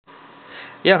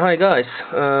Yeah, hi guys.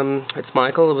 It's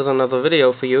Michael with another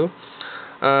video for you.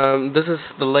 This is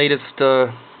the latest,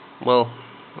 well,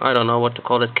 I don't know what to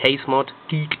call it, case mod,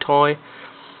 geek toy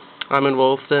I'm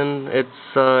involved in.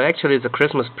 It's actually it's a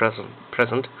Christmas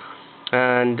present,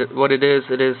 and what it is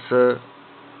a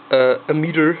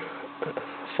meter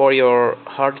for your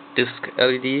hard disk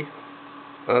LED.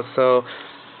 So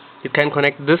you can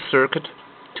connect this circuit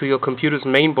to your computer's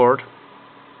mainboard,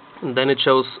 and then it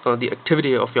shows the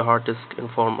activity of your hard disk in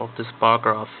form of this bar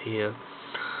graph here.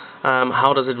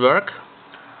 How does it work?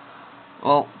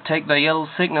 Well, take the yellow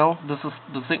signal. This is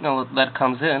the signal that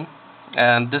comes in,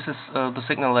 and this is the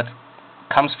signal that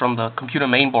comes from the computer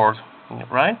mainboard,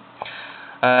 right?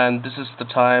 And this is the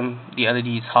time the LED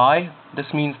is high.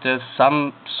 This means there's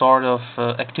some sort of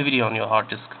activity on your hard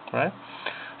disk, right?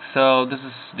 So this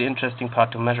is the interesting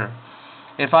part to measure.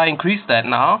 If I increase that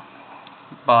now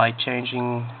by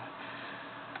changing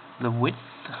the width,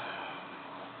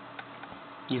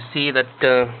 you see that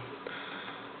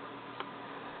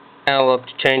after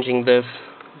changing this,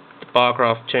 the bar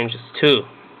graph changes too,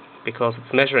 because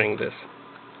it's measuring this.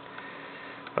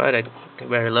 Right, I get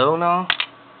very low now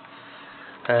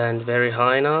and very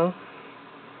high now.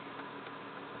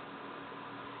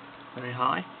 Very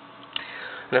high.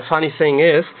 And the funny thing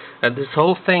is that this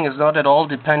whole thing is not at all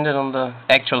dependent on the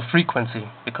actual frequency,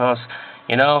 because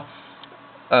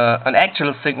an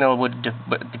actual signal would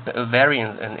vary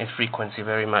in frequency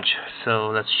very much. So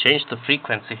let's change the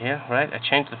frequency here, right? I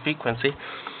changed the frequency,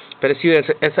 but as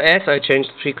I change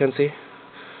the frequency,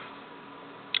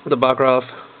 the bar graph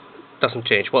doesn't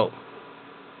change. Well,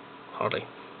 hardly.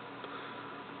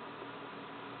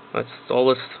 It's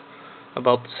always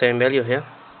about the same value here,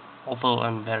 although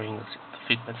I'm varying the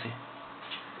frequency.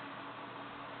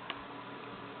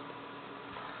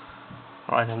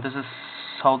 Right, and this is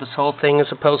how this whole thing is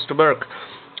supposed to work.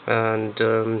 And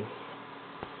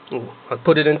I'll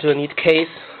put it into a neat case,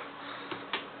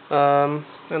 and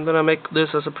then I make this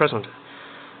as a present.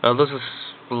 This is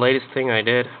the latest thing I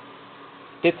did.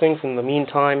 Did things in the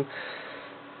meantime,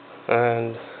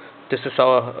 and this is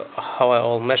how I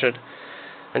all measured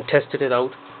and tested it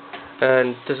out.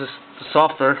 And this is the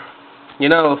software.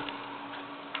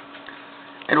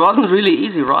 It wasn't really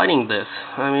easy writing this.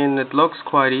 I mean, it looks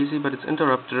quite easy, but it's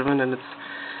interrupt driven, and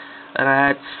I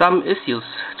had some issues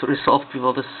to resolve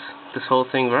before this whole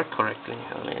thing worked correctly.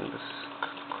 I mean, this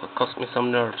cost me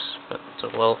some nerves, but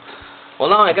well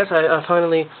now I guess I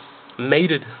finally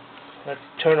made it. Let's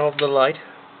turn off the light.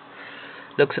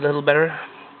 Looks a little better,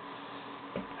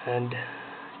 and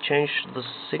change the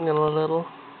signal a little.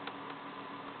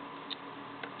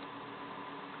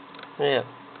 Yeah.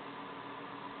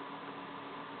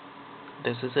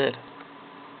 This is it.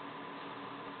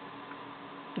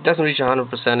 It doesn't reach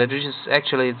 100%. It reaches,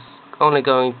 actually, it's only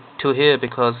going to here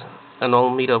because a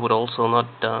normal meter would also not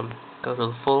go to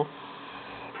the full.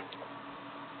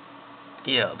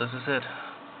 Yeah, this is it.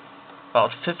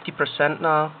 About 50%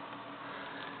 now.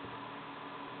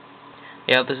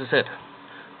 Yeah, this is it.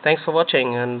 Thanks for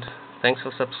watching, and thanks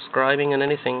for subscribing and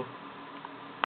anything.